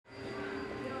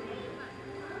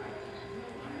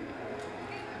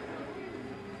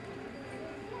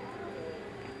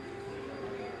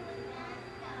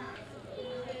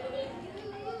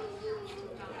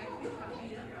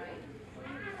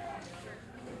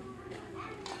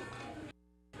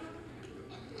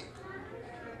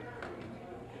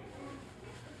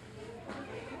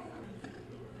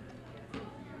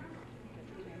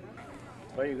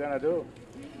What are you gonna do?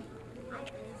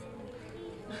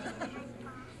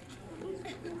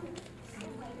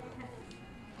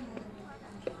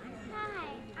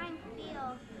 Hi, I'm Phil.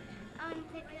 I'm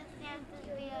sick of Santa's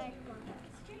beard.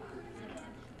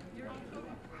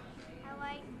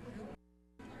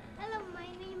 Hello, my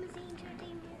name is Angel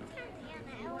Damon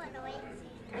Santana. I want to wait.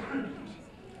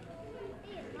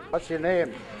 What's your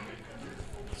name?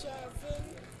 Jasmine.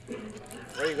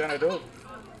 What are you gonna do?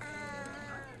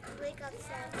 Wake up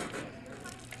Santa.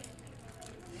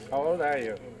 How old are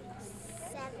you?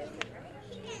 7.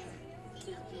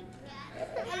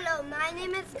 Hello, my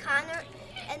name is Connor,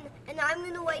 and I'm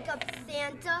gonna wake up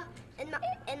Santa, and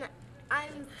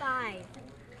I'm 5.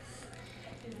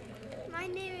 My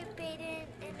name is Baden,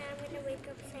 and I'm gonna wake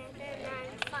up Santa, and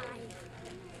I'm 5.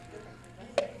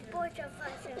 Both of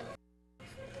us are.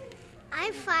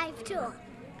 I'm 5 too.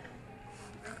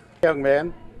 Young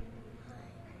man,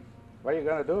 what are you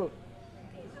gonna do?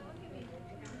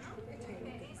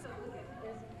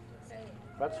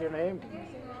 What's your name?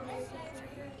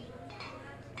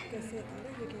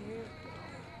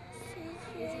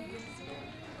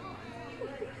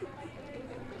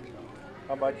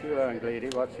 How about you, young lady?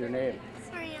 What's your name?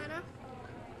 Mariana.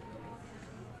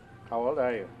 How old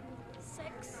are you?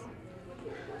 6.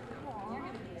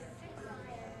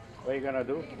 What are you gonna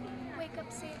do? Wake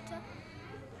up Santa.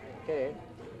 Okay.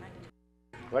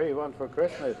 What do you want for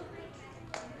Christmas?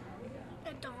 A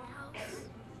dollhouse.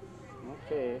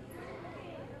 Okay.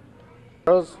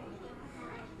 Girls,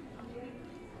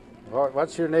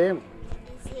 what's your name?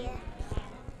 Lucia.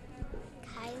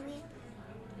 Kylie.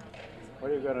 What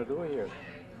are you gonna do here?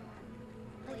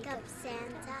 Wake up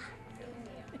Santa.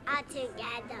 All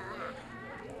together.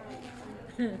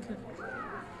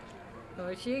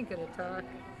 Oh, she ain't gonna talk.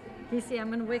 You see,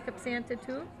 I'm gonna wake up Santa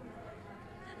too.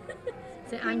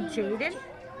 Say, I'm Jaden,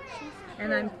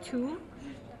 and I'm 2,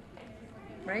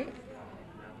 right?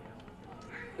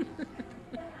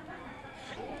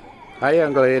 Hi,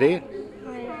 young lady.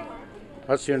 Hi.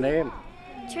 What's your name?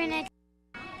 Trinity.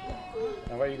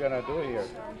 And what are you gonna do here?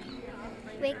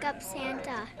 Wake up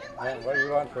Santa. And what do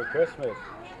you want for Christmas?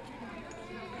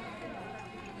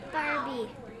 Barbie.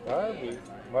 Barbie.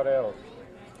 What else?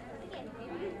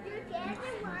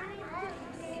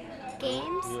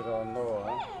 Games? You don't know,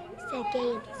 huh? The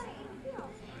games.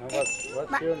 And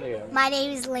what's your name? My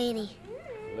name is Laney.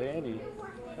 Laney.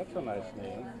 That's a nice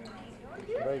name.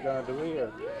 What are you gonna do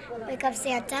here? Wake up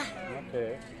Santa.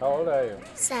 Okay. How old are you?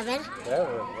 7. 7.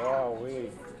 Wow, we.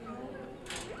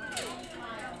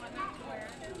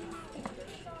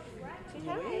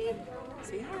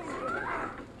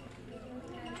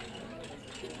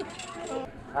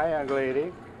 Hi, young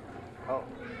lady. Oh,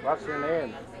 what's your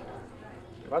name?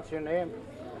 What's your name?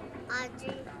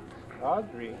 Audrey.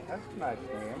 Audrey. That's a nice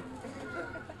name.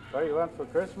 What do you want for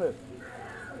Christmas?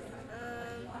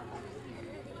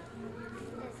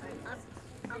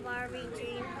 A Barbie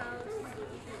dream house.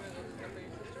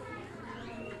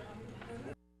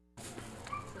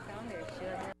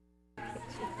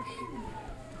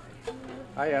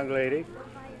 Hi, young lady.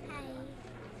 Hi.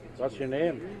 What's your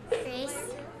name?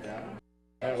 Grace. Yeah.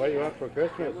 And what do you want for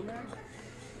Christmas?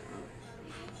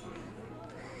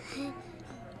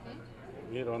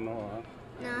 You don't know, huh?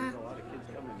 No.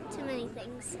 Too many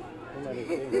things. Too many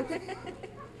things.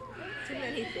 Too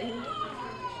many things.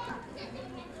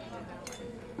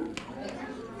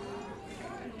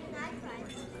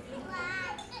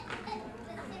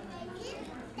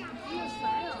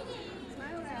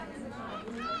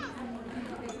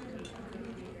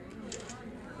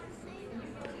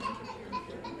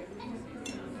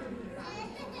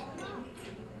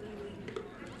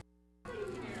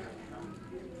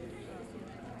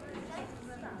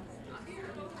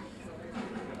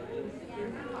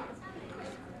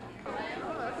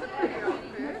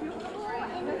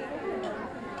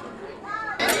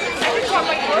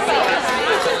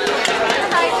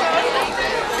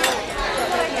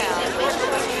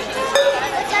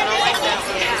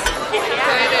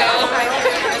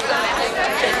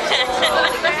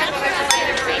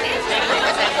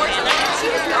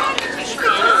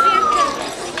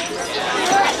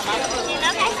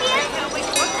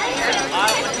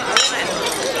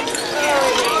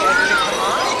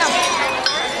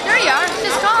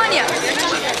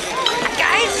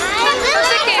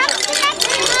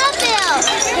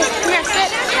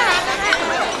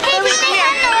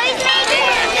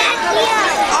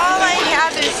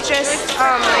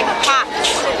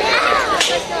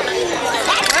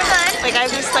 Like I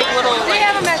have this like little. They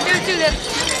have them at there too. That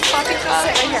coffee cup.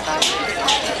 Right here.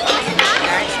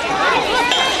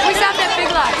 We stopped at Big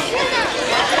Lots.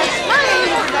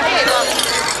 Hey, look.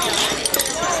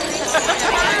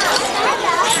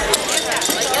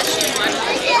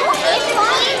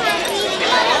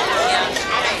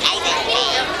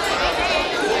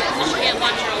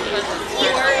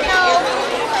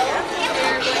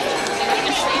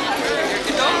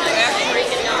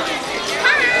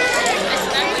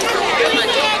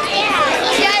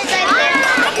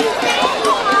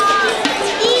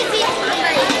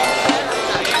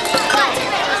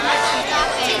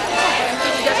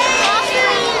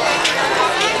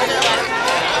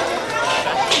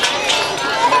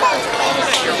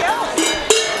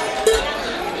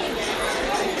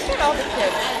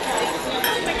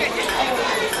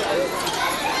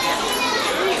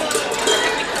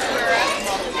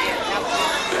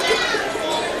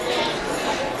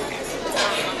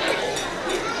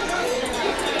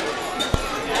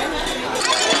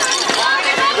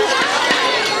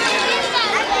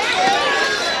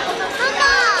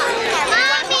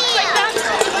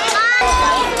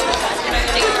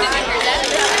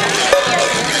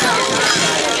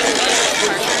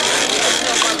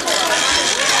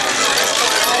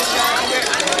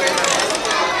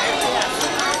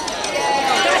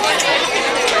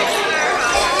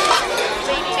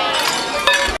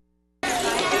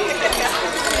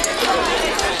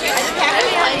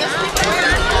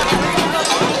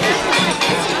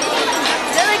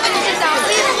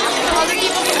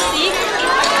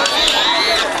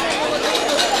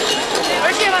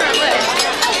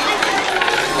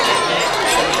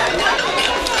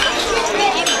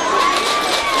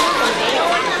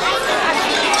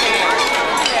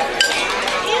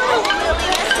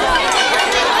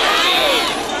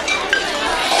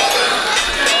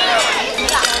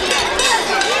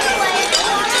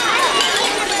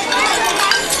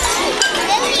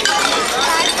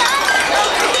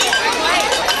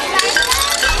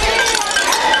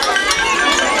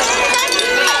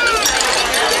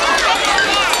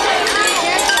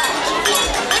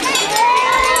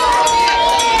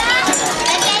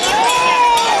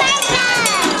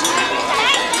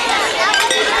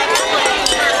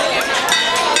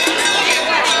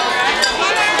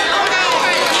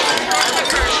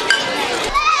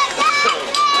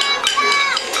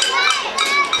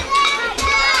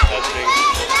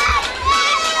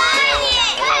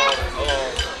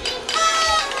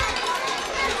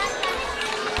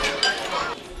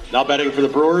 Now batting for the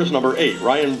Brewers, number 8,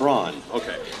 Ryan Braun.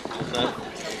 Okay.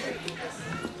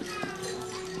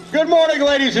 Good morning,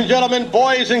 ladies and gentlemen,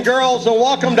 boys and girls, and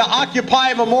welcome to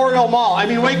Occupy Memorial Mall.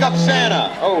 Wake Up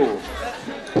Santa. Oh,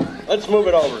 let's move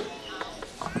it over.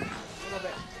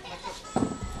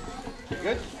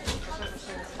 Good?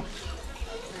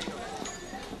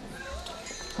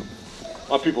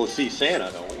 Want people to see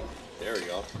Santa, don't we? There we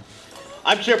go.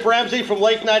 I'm Chip Ramsey from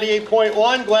Lake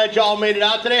 98.1. Glad y'all made it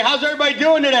out today. How's everybody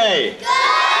doing today? Good!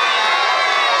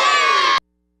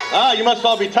 Oh, you must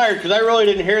all be tired because I really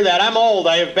didn't hear that. I'm old.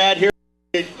 I have bad hearing.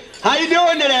 How you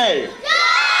doing today? Good!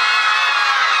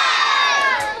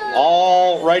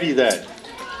 All righty then.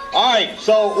 All right,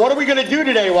 so what are we going to do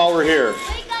today while we're here?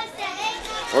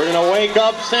 We're going to wake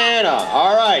up Santa.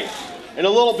 All right. In a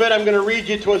little bit, I'm going to read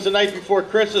you "'Twas the Night Before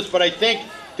Christmas," but I think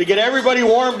to get everybody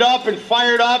warmed up and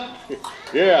fired up,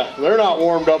 yeah, they're not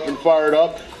warmed up and fired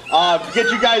up. To get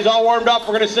you guys all warmed up,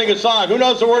 we're going to sing a song. Who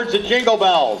knows the words to Jingle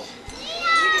Bells?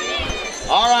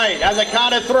 All right, at the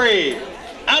count of 3.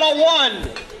 At a 1,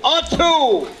 a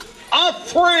 2, a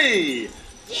 3.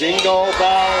 Jingle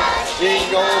bells,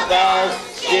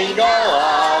 jingle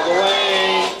all the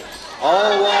way.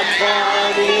 Oh, what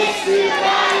fun it is to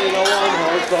ride in a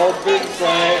one-horse open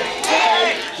sleigh.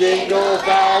 Hey, jingle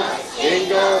bells,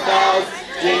 jingle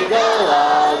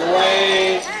all the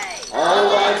way. Oh,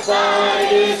 what fun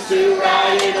it is to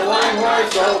ride in a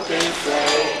one-horse open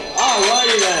sleigh. All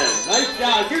righty then. Nice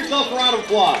job. Give yourself a round of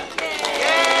applause.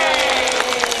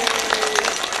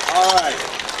 All right.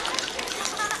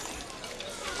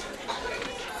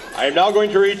 I am now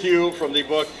going to read to you from the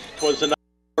book "'Twas the Night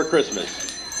Before Christmas."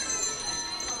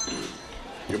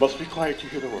 You must be quiet to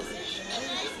hear the words.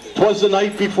 "'Twas the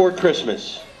night before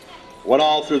Christmas, when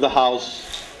all through the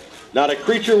house, not a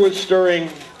creature was stirring,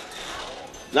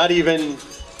 not even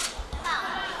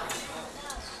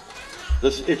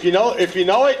this. If you know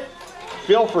it,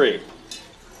 feel free.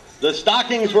 The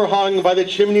stockings were hung by the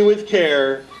chimney with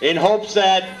care, in hopes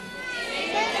that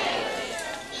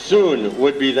soon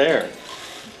would be there."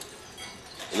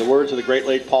 In the words of the great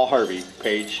late Paul Harvey,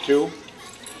 page 2.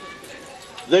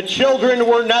 The children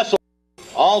were nestled,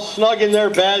 all snug in their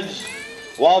beds,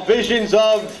 while visions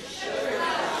of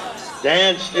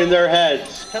danced in their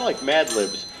heads, kind of like Mad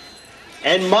Libs.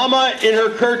 And Mama in her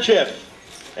kerchief,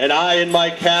 and I in my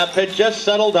cap, had just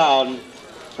settled down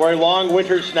for a long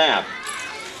winter's nap.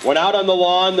 When out on the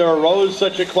lawn there arose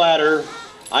such a clatter,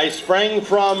 I sprang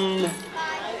from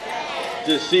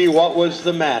to see what was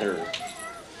the matter.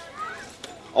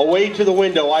 Away to the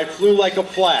window I flew like a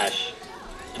flash,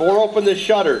 tore open the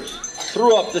shutters,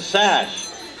 threw up the sash.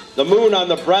 The moon on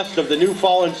the breast of the new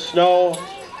fallen snow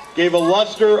gave a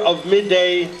luster of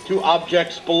midday to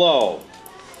objects below.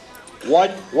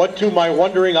 What to my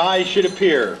wondering eyes should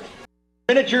appear?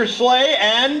 Miniature sleigh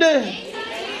and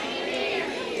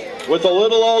with a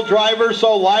little old driver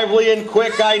so lively and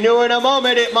quick, I knew in a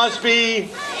moment it must be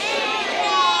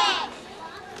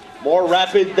more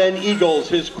rapid than eagles.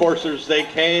 His coursers they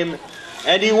came,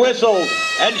 and he whistled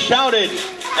and shouted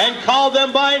and called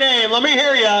them by name. Let me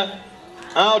hear ya.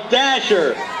 Now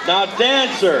Dasher, now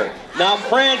Dancer, now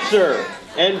Prancer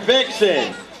and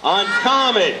Vixen, on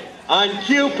Comet, on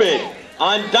Cupid,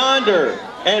 on Donder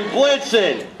and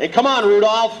Blitzen. And come on,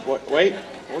 Rudolph. Wait,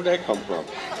 where'd that come from?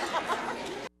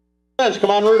 It says,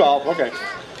 come on, Rudolph. Okay.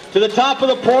 To the top of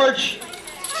the porch,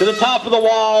 to the top of the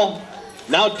wall.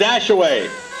 Now dash away,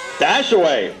 dash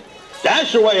away,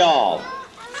 dash away all.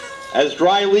 As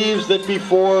dry leaves that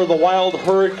before the wild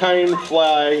hurricane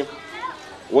fly,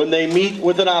 when they meet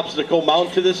with an obstacle,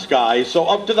 mount to the sky. So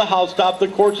up to the housetop the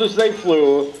coursers they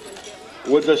flew,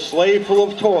 with a sleigh full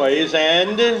of toys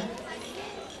and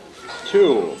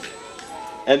 2.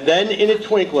 And then in a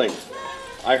twinkling,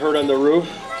 I heard on the roof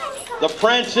the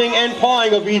prancing and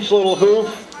pawing of each little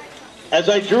hoof. As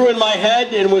I drew in my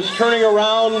head and was turning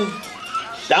around,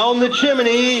 down the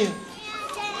chimney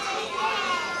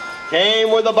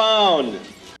came with a bound.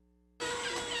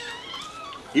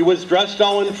 He was dressed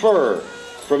all in fur,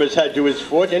 from his head to his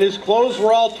foot, and his clothes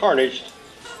were all tarnished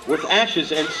with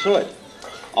ashes and soot.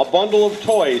 A bundle of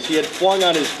toys he had flung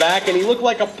on his back, and he looked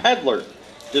like a peddler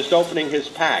just opening his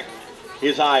pack.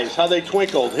 His eyes, how they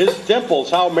twinkled, his dimples,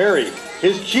 how merry.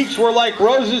 His cheeks were like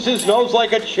roses, his nose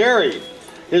like a cherry.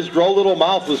 His droll little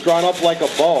mouth was drawn up like a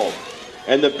bow,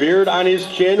 and the beard on his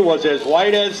chin was as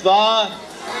white as the...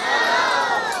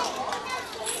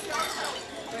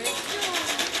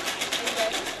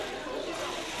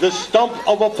 The stump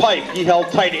of a pipe he held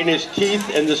tight in his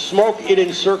teeth, and the smoke it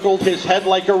encircled his head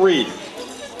like a wreath.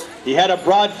 He had a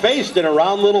broad face and a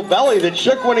round little belly that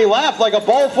shook when he laughed like a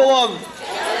bowl full of...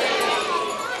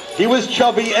 He was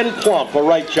chubby and plump, a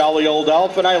right jolly old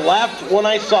elf, and I laughed when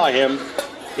I saw him,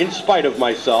 in spite of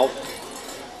myself.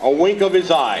 A wink of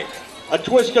his eye, a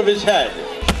twist of his head,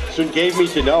 soon gave me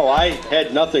to know I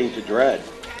had nothing to dread.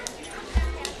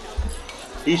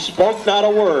 He spoke not a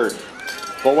word,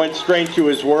 but went straight to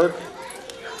his work,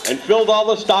 and filled all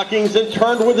the stockings and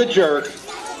turned with a jerk,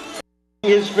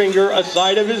 his finger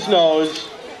aside of his nose,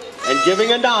 and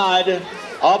giving a nod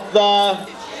up the...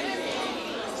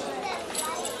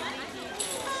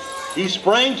 He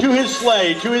sprang to his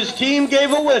sleigh, to his team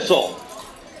gave a whistle,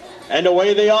 and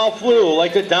away they all flew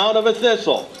like the down of a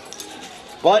thistle.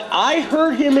 But I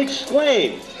heard him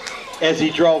exclaim as he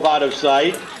drove out of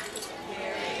sight,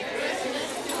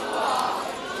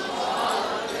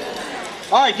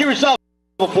 all right, give yourself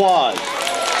applause.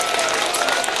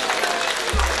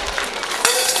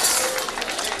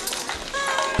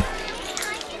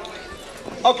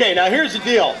 Okay, now here's the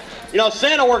deal. You know,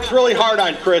 Santa works really hard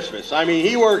on Christmas. I mean,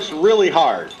 he works really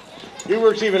hard. He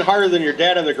works even harder than your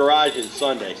dad in the garage on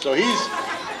Sunday. So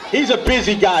he's a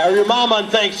busy guy, or your mom on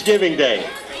Thanksgiving Day.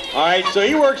 All right, so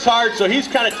he works hard, so he's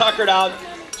kind of tuckered out.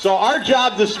 So our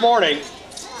job this morning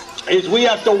is we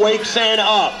have to wake Santa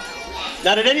up.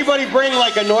 Now, did anybody bring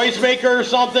like a noisemaker or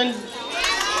something?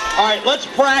 All right, let's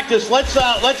practice. Let's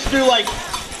do like,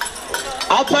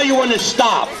 I'll tell you when to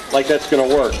stop. Like that's going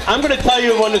to work. I'm going to tell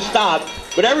you when to stop,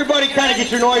 but everybody kind of get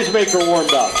your noisemaker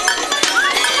warmed up.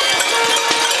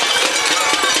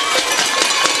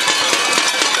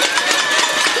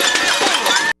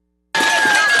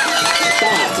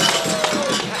 Stop.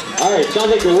 All right, sounds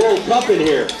like the World Cup in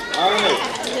here. All right.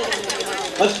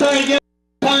 Let's try again.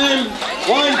 Time.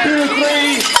 1, 2,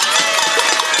 3.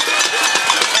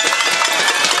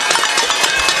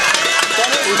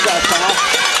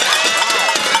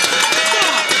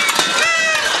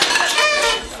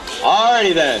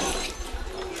 Alrighty then.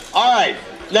 All right,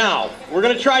 now we're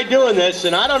gonna try doing this,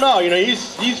 and I don't know. You know,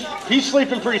 he's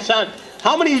sleeping pretty sound.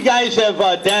 How many of you guys have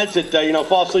dads that you know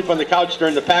fall asleep on the couch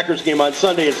during the Packers game on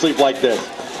Sunday and sleep like this?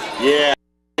 Yeah,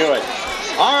 do it.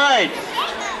 All right.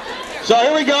 So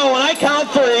here we go. When I count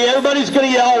 3, everybody's going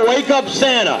to yell, "Wake up,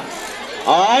 Santa!"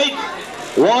 All right?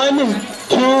 1, 2,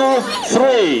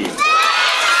 3.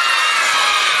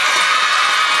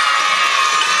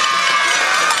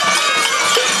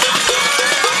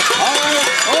 All right.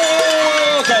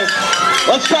 Oh, okay.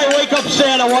 Let's try "Wake up,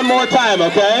 Santa" one more time,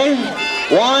 okay?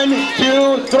 1,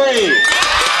 2, 3.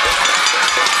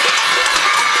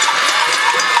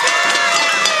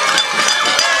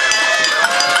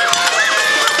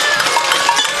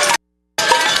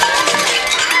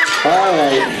 All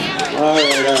right.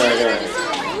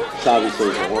 This obviously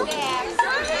isn't working.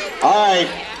 All right,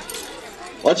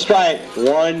 let's try it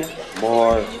one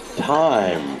more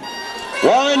time.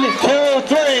 1, 2,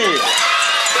 3.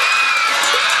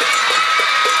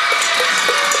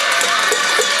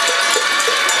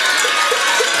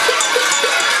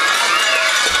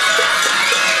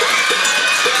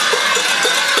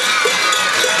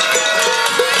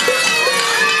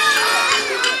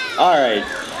 All right.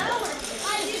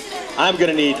 I'm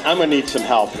gonna need some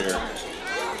help here.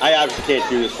 I obviously can't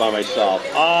do this by myself.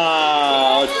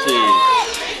 Let's see.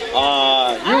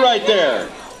 You right there.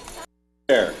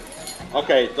 There.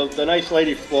 Okay, the nice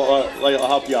lady will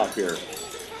help you up here.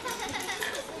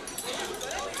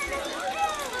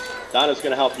 Donna's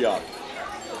gonna help you up.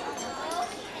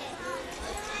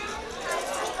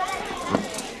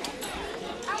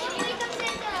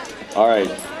 All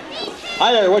right.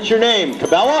 Hi there. What's your name?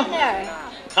 Cabela? Connor.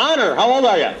 Connor. How old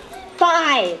are you?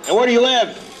 5. And where do you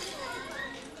live?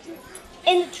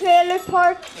 In the trailer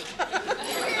park.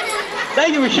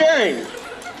 Thank you for sharing.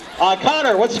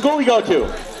 Connor, what school do you go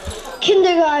to?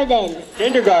 Kindergarten.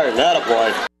 Kindergarten,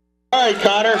 attaboy. All right,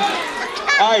 Connor.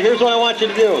 All right, here's what I want you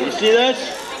to do. You see this?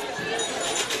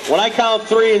 When I count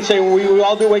 3 and say we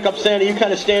all do "Wake up, Santa," you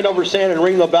kind of stand over Santa and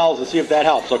ring the bells and see if that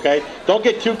helps, okay? Don't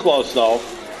get too close, though,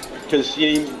 because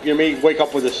you may wake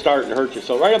up with a start and hurt you.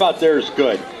 So right about there is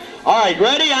good. All right,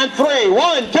 ready? On 3.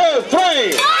 1, 2,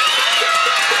 3.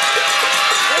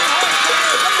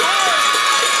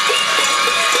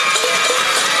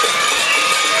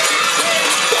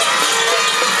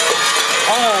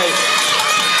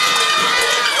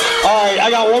 All right, I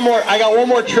got one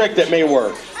more trick that may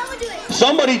work.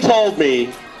 Somebody told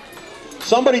me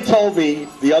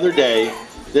the other day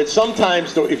that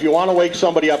sometimes if you want to wake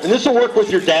somebody up, and this will work with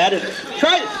your dad,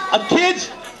 try it. Kids,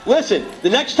 listen, the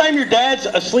next time your dad's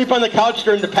asleep on the couch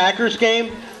during the Packers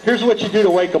game, here's what you do to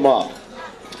wake him up.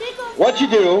 What you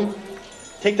do,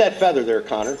 take that feather there,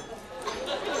 Connor.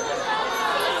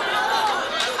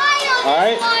 All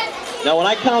right? Now, when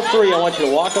I count 3, I want you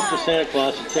to walk up to Santa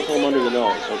Claus and tickle him under the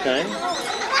nose, okay?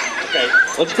 Okay,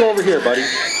 let's go over here, buddy.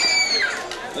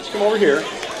 Let's come over here.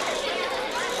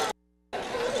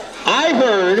 I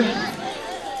heard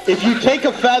if you take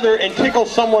a feather and tickle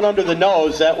someone under the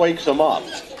nose, that wakes them up.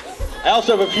 I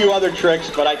also have a few other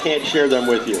tricks, but I can't share them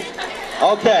with you.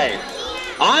 Okay,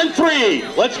 on 3,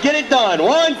 let's get it done.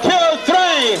 1, 2, 3.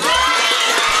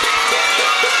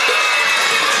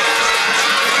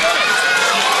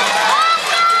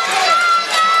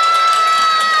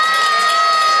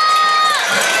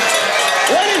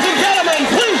 Ladies and gentlemen,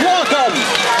 please welcome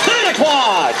Santa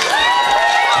Claus.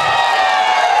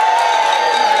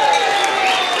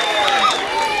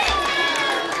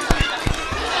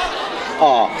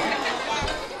 Oh.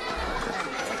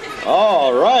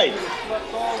 All right.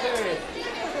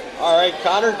 All right,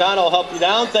 Connor, Don will help you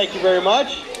down. Thank you very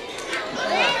much.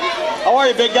 How are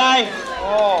you, big guy?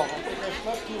 Oh, I think I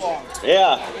slept too long.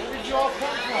 Yeah. Where did you all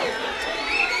come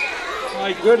from?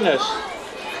 My goodness.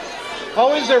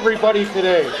 How is everybody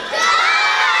today?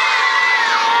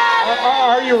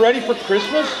 Are you ready for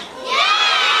Christmas?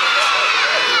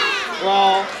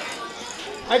 Well,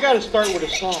 I got to start with a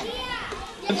song.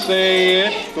 And say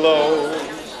it glows.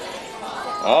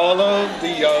 All of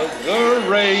the other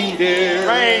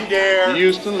reindeer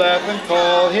used to laugh and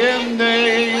call him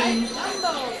names.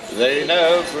 They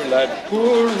never let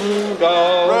poor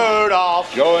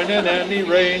Rudolph join in any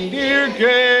reindeer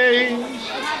games.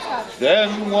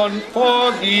 Then one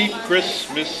foggy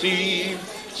Christmas Eve,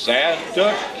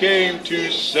 Santa came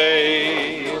to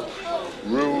say,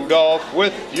 Rudolph,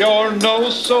 with your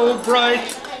nose so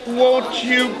bright, won't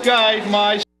you guide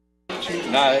my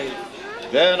tonight?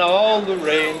 Then all the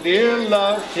reindeer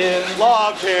loved him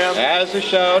as they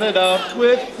shouted out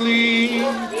with glee,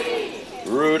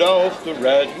 Rudolph the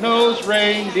red-nosed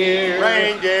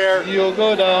reindeer, you'll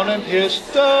go down in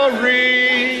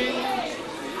history.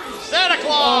 Santa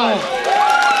Claus!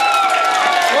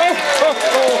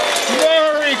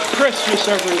 Merry Christmas,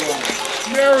 everyone.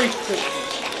 Merry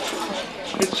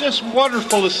Christmas. It's just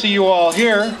wonderful to see you all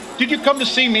here. Did you come to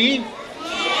see me?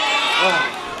 Oh,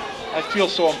 I feel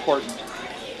so important.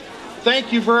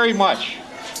 Thank you very much.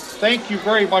 Thank you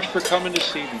very much for coming to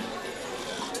see me.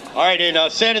 All right,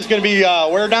 and Santa's going to be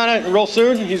where down it real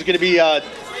soon? He's going to be... Oh,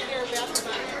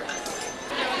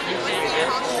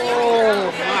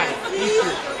 my. Thank you.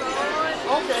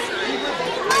 Okay.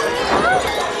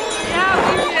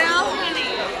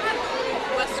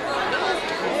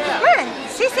 Come on,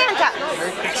 see Santa.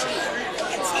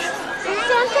 See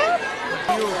Santa?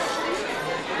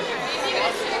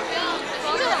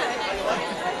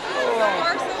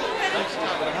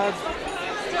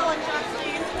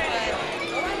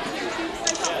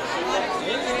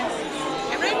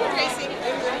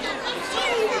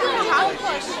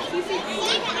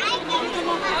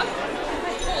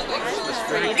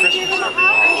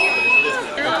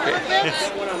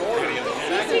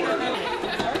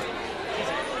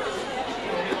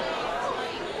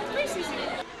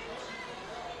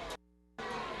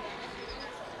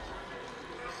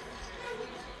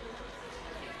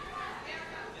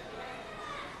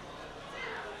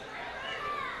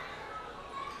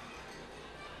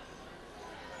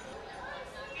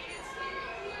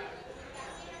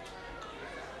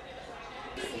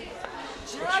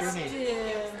 What's your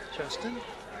name? Justin?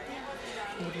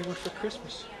 What do you want for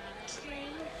Christmas?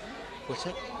 What's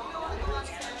that?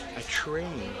 A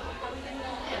train.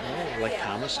 Oh, like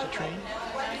Thomas the train?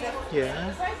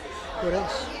 Yeah. What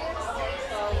else?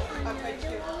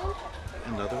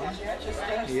 Another one?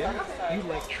 Yeah. You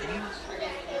like trains?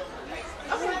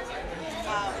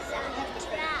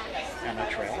 And a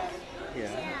track? Yeah.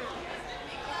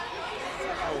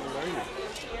 How old are you?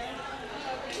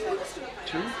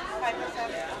 2?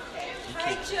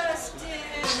 I just did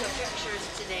pictures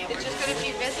today. We're just going to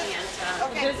be visiting Santa.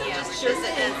 Okay. Yeah, visiting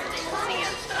Santa.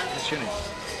 What's your name?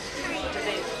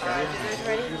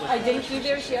 I didn't do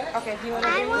theirs yet. Okay, you want to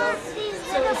I want these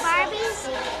little Barbies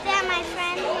that my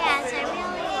friend has. I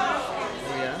really want them.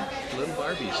 Oh yeah? Little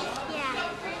Barbies. Yeah.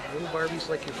 Little Barbies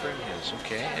like your friend has,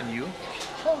 okay? And you?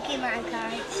 Pokemon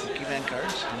cards. Pokemon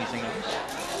cards? Anything else?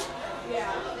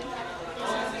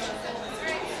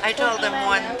 I told him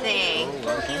one thing.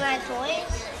 Oh, okay. Pokemon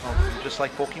toys. Oh, just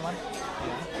like Pokemon?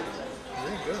 Yeah.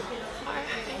 Very good.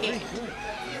 Very good.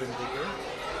 You gonna be good?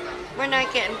 We're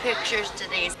not getting pictures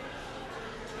today.